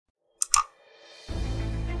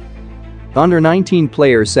Under-19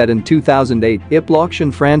 player set in 2008, IPL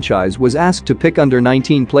Auction franchise was asked to pick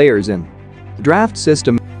under-19 players in draft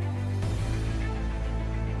system.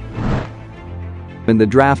 In the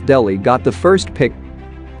draft, Delhi got the first pick.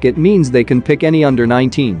 It means they can pick any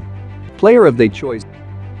under-19 player of their choice.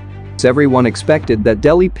 Everyone expected that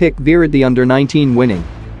Delhi pick Virat, the under-19 winning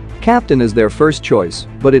captain, as their first choice,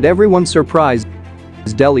 but at everyone's surprise,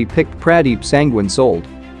 Delhi picked Pradeep Sangwan, sold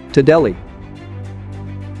to Delhi.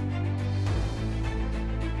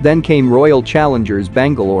 Then came Royal Challengers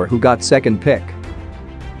Bangalore, who got second pick.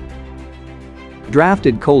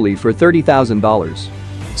 Drafted Kohli for $30,000.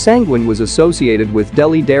 Sangwan was associated with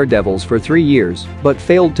Delhi Daredevils for 3 years but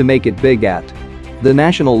failed to make it big at the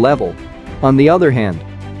national level. On the other hand,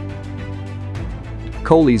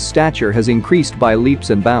 Kohli's stature has increased by leaps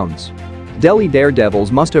and bounds. Delhi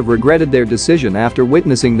Daredevils must have regretted their decision after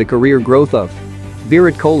witnessing the career growth of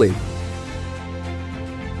Virat Kohli.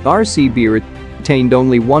 RCB retained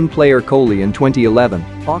only one player, Kohli, in 2011.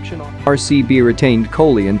 Auction. RCB retained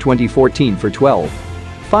Kohli in 2014 for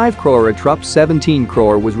 12.5 crore. A trup 17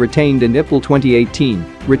 crore was retained in IPL 2018,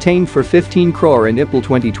 retained for 15 crore in IPL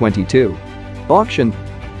 2022. Auction.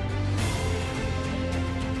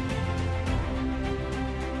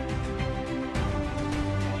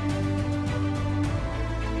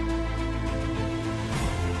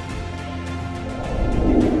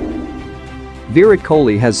 Virat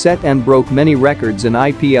Kohli has set and broke many records in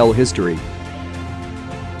IPL history.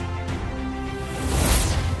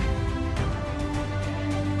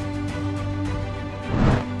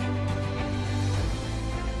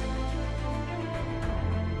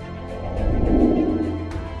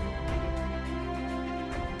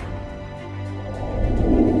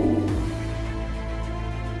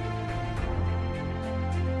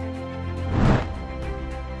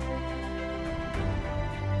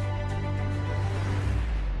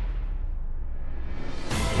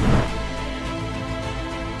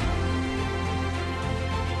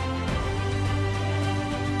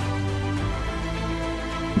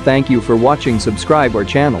 Thank you for watching. Subscribe our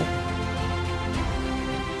channel.